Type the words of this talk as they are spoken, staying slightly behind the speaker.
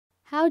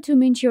How to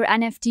mint your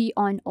NFT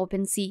on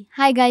Opensea.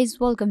 Hi guys,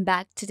 welcome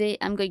back. Today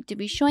I'm going to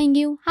be showing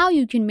you how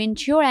you can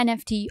mint your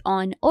NFT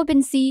on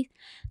Opensea.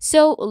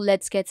 So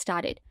let's get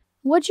started.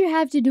 What you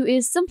have to do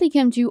is simply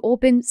come to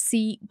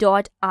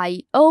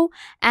opensea.io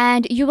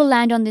and you will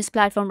land on this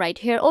platform right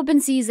here.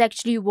 Opensea is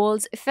actually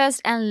world's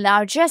first and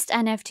largest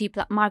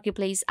NFT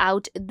marketplace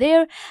out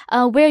there,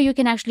 where you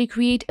can actually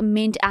create,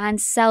 mint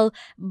and sell,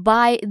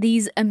 buy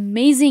these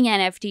amazing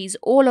NFTs.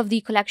 All of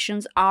the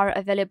collections are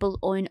available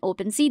on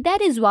Opensea.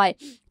 That is why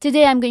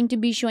today I'm going to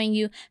be showing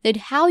you that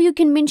how you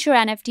can mint your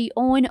NFT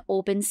on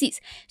Opensea.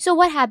 So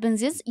what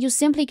happens is you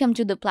simply come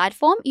to the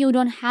platform. You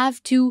don't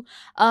have to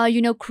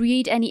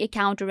create any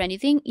account or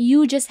anything.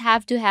 You just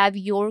have to have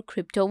your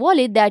crypto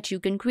wallet that you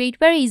can create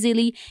very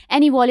easily.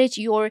 Any wallet,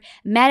 your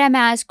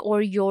MetaMask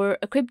or your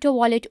crypto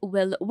wallet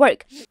will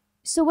work.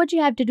 So what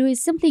you have to do is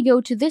simply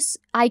go to this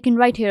icon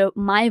right here,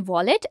 My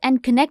Wallet,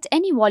 and connect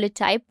any wallet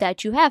type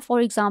that you have.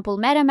 For example,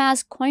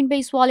 MetaMask,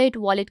 Coinbase Wallet,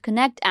 Wallet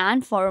Connect,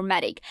 and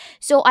Formatic.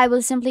 So I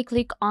will simply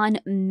click on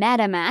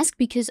MetaMask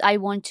because I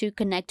want to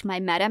connect my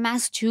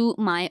MetaMask to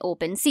my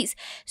Opensea.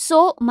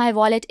 So my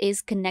wallet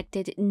is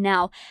connected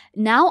now.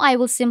 Now I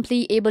will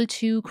simply able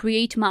to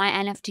create my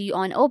NFT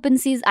on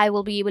Opensea. I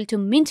will be able to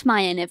mint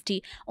my NFT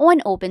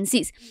on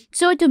Opensea.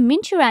 So to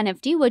mint your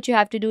NFT, what you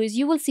have to do is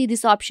you will see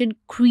this option,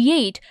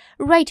 Create,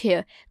 right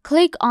here.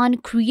 Click on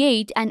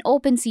Create and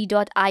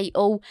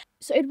opensea.io.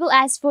 So it will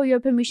ask for your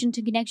permission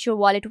to connect your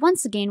wallet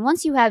once again.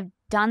 Once you have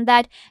done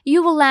that,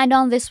 you will land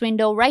on this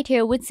window right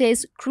here which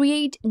says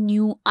Create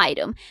New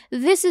Item.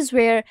 This is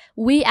where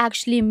we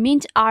actually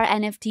mint our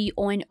NFT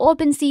on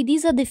Opensea.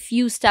 These are the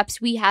few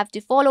steps we have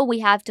to follow. We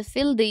have to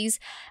fill these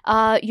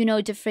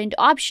different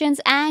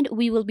options and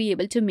we will be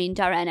able to mint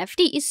our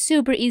NFT. It's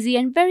super easy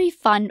and very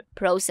fun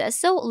process.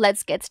 So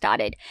let's get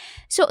started.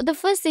 So the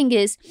first thing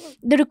is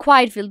the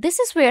required field. This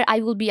is where I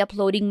will be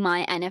uploading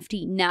my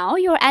NFT. Now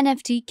your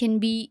NFT can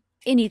be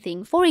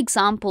anything. For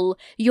example,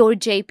 your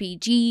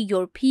JPG,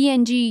 your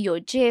PNG, your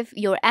GIF,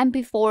 your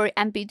MP4,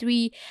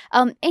 MP3,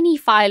 any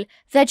file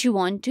that you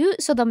want to.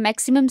 So the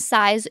maximum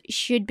size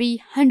should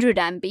be 100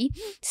 MB.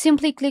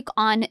 Simply click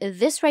on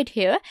this right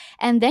here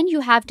and then you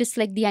have to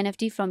select the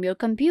NFT from your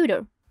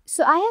computer.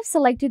 So I have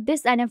selected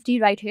this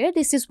NFT right here.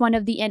 This is one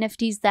of the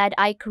NFTs that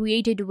I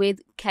created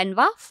with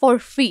Canva for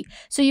free.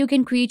 So you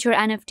can create your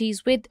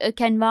NFTs with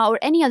Canva or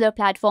any other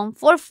platform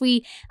for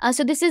free.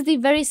 So this is the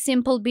very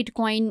simple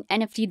Bitcoin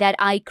NFT that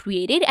I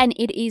created and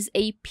it is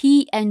a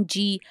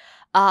PNG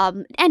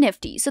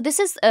NFT. So this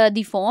is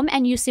the form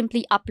and you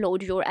simply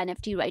upload your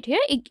NFT right here.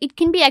 It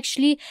can be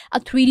actually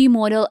a 3D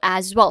model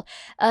as well.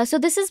 So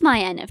this is my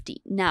NFT.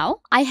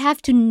 Now I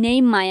have to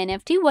name my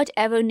NFT.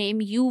 Whatever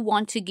name you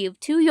want to give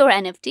to your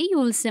NFT, you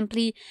will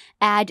simply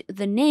add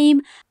the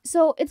name.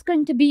 So it's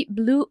going to be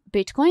Blue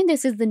Bitcoin.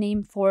 This is the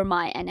name for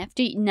my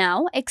NFT.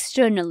 Now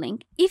external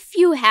link. If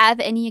you have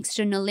any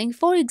external link,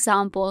 for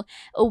example,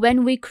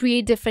 when we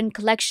create different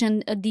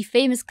collection, the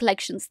famous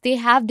collections, they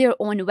have their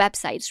own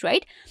websites,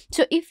 right?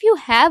 So if you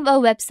have a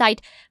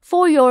website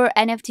for your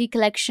NFT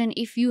collection,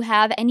 if you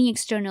have any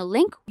external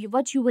link,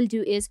 what you will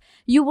do is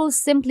you will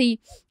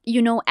simply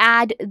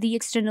add the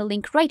external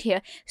link right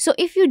here. So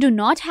if you do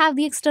not have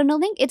the external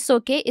link, it's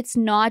okay. It's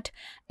not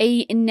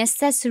a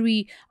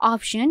necessary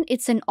option.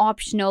 It's an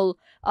optional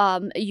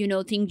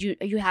thing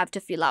you have to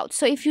fill out.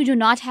 So if you do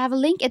not have a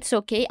link, it's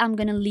okay. I'm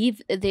gonna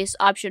leave this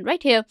option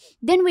right here.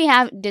 Then we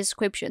have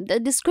description. The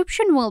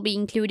description will be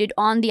included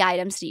on the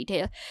items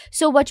detail.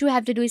 So what you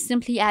have to do is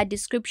simply add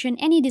description,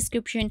 any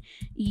description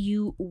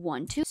you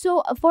want to.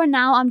 So for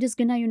now, I'm just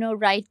gonna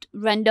write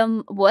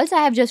random words.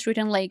 I have just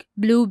written like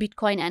Blue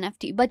Bitcoin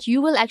NFT, but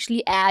you will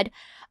actually add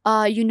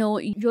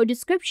your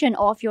description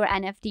of your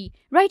NFT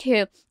right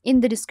here in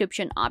the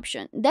description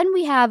option. Then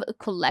we have a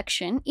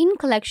collection. In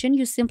collection,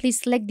 you simply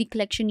select the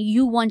collection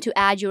you want to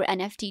add your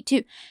NFT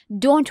to.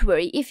 Don't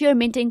worry if you're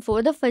minting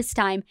for the first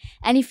time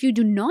and if you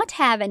do not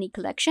have any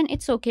collection,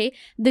 it's okay.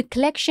 The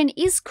collection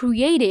is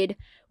created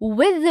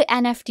with the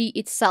NFT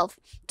itself,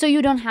 so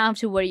you don't have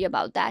to worry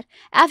about that.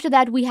 After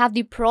that, we have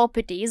the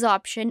properties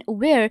option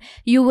where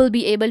you will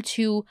be able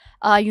to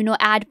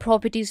add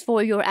properties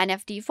for your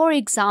NFT. For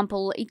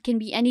example, it can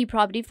be any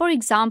property. For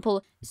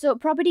example, so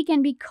property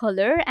can be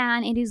color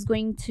and it is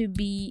going to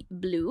be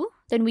blue.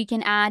 Then we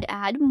can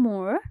add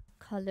more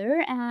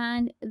color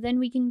and then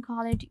we can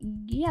call it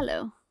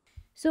yellow.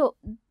 So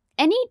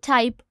any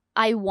type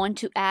I want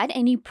to add,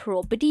 any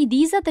property,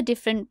 these are the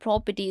different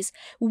properties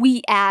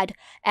we add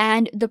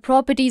and the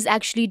properties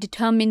actually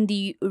determine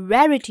the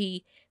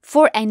rarity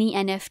for any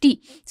NFT.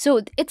 So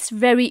it's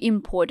very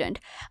important.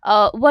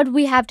 What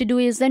we have to do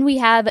is then we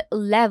have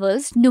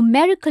levels,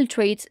 numerical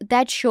traits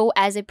that show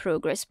as a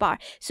progress bar.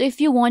 So if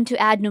you want to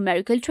add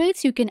numerical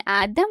traits, you can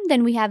add them.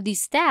 Then we have the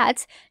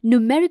stats,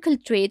 numerical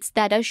traits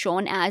that are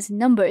shown as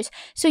numbers.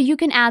 So you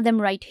can add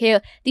them right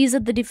here. These are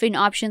the different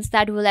options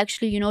that will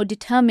actually,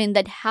 determine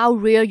that how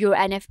rare your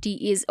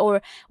NFT is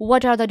or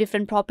what are the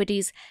different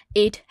properties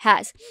it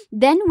has.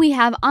 Then we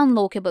have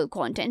unlockable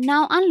content.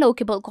 Now,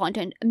 unlockable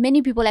content,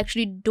 many people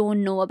actually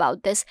don't know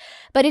about this,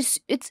 but it's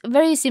a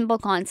very simple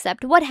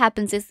concept. What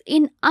happens is,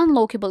 in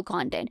unlockable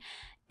content,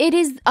 it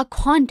is a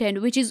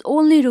content which is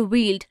only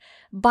revealed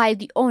by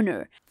the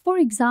owner. For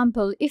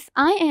example, if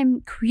I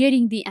am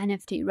creating the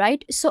NFT,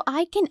 right? So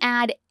I can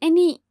add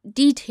any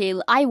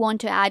detail I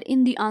want to add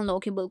in the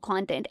unlockable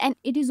content, and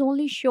it is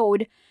only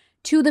showed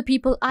to the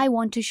people I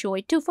want to show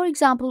it to. For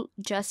example,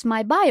 just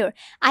my buyer.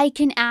 I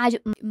can add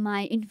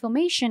my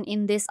information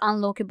in this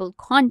unlockable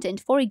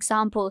content. For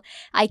example,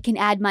 I can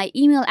add my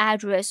email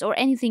address or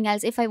anything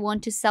else. If I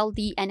want to sell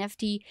the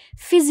NFT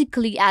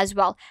physically as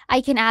well, I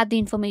can add the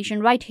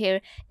information right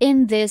here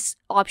in this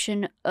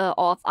option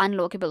of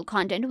unlockable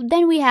content.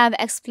 Then we have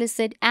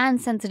explicit and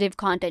sensitive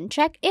content.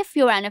 Check if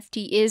your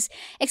NFT is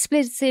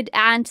explicit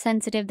and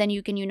sensitive, then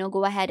you can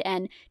go ahead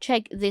and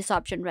check this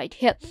option right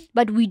here.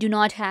 But we do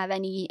not have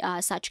any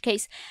such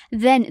case.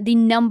 Then the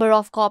number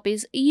of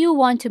copies you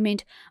want to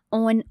mint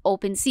on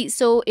Opensea,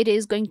 so it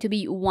is going to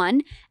be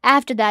 1.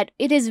 After that,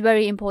 it is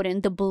very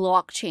important, the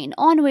blockchain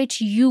on which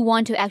you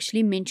want to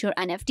actually mint your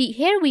NFT.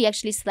 Here we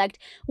actually select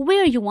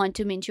where you want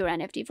to mint your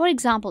NFT. For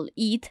example,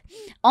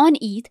 on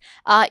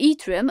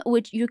Ethereum,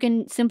 which you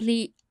can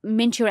simply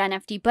mint your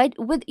NFT, but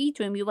with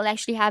Ethereum you will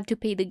actually have to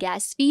pay the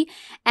gas fee,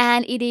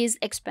 and it is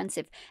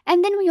expensive.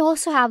 And then we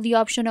also have the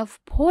option of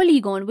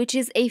Polygon, which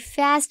is a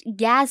fast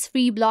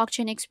gas-free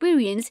blockchain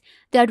experience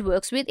that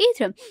works with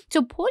Ethereum.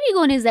 So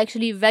Polygon is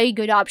actually a very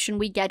good option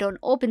we get on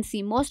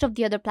Opensea. Most of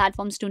the other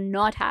platforms do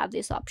not have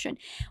this option.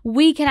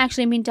 We can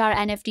actually mint our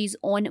NFTs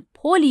on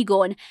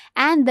Polygon,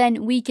 and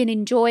then we can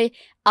enjoy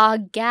a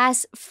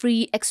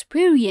gas-free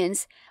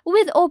experience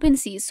with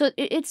Opensea. So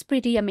it's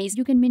pretty amazing.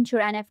 You can mint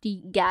your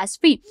NFT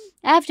gas-free.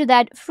 After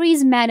that,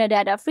 freeze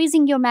metadata.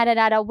 Freezing your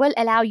metadata will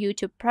allow you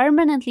to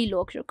permanently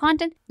lock your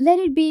content. Let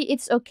it be,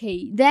 it's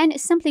okay. Then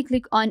simply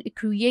click on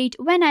create.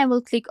 When I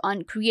will click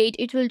on create,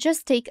 it will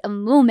just take a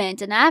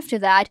moment, and after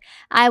that,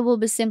 I will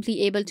be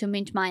simply able to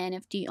mint my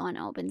NFT on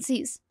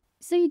Opensea.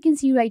 So you can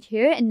see right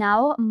here,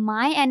 now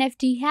my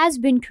NFT has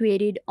been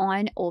created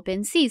on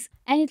Opensea,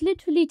 and it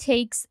literally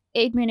takes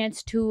 8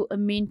 minutes to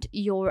mint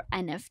your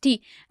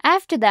NFT.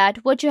 After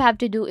that, what you have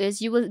to do is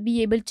you will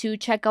be able to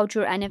check out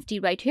your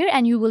NFT right here,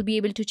 and you will be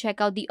able to check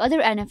out the other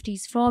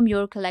NFTs from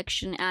your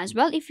collection as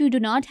well. If you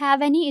do not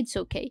have any, it's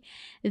okay.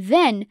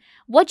 Then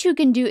what you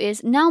can do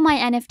is, now my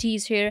NFT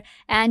is here,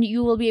 and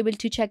you will be able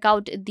to check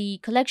out the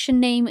collection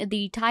name,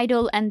 the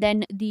title, and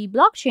then the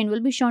blockchain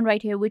will be shown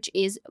right here, which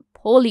is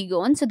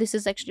Polygon. So this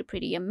is actually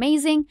pretty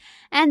amazing.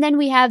 And then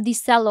we have the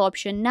sell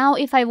option. Now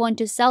if I want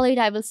to sell it,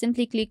 I will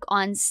simply click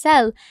on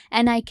sell,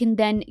 and I can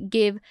then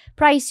give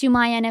price to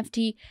my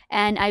NFT,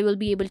 and I will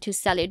be able to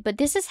sell it. But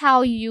this is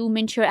how you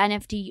mint your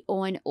NFT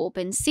on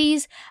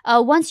Opensea.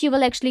 Once you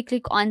will actually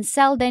click on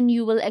sell, then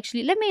you will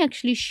actually, let me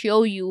actually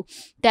show you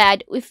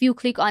that if you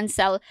click on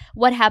sell,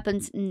 what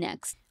happens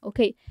next.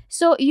 Okay,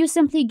 so you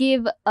simply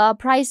give a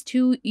price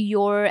to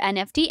your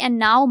NFT, and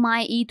now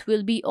my ETH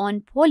will be on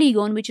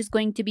Polygon, which is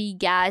going to be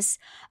gas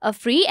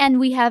free, and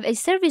we have a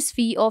service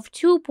fee of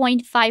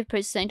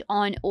 2.5%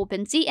 on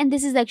Opensea, and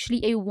this is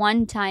actually a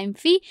one-time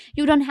fee.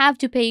 You don't have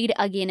to pay it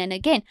again and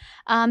again.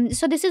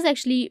 So this is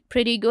actually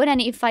pretty good.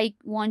 And if I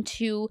want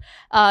to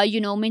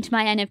mint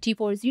my NFT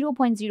for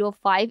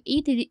 0.05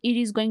 ETH, it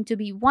is going to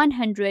be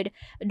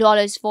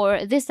 $100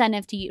 for this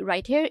NFT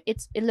right here.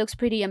 It looks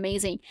pretty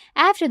amazing.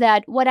 After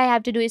that, what I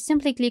have to do is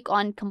simply click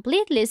on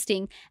complete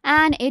listing,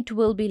 and it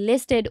will be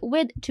listed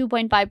with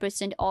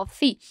 2.5% off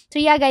fee. So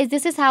yeah guys,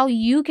 this is how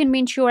you can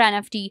mint your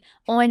NFT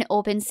on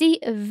Opensea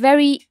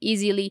very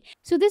easily.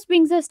 So this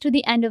brings us to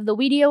the end of the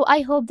video. I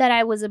hope that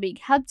I was a big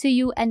help to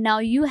you, and now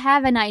you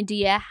have an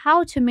idea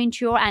how to mint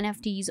your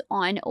NFTs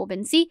on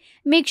Opensea.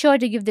 Make sure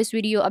to give this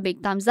video a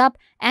big thumbs up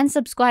and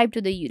subscribe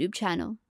to the YouTube channel.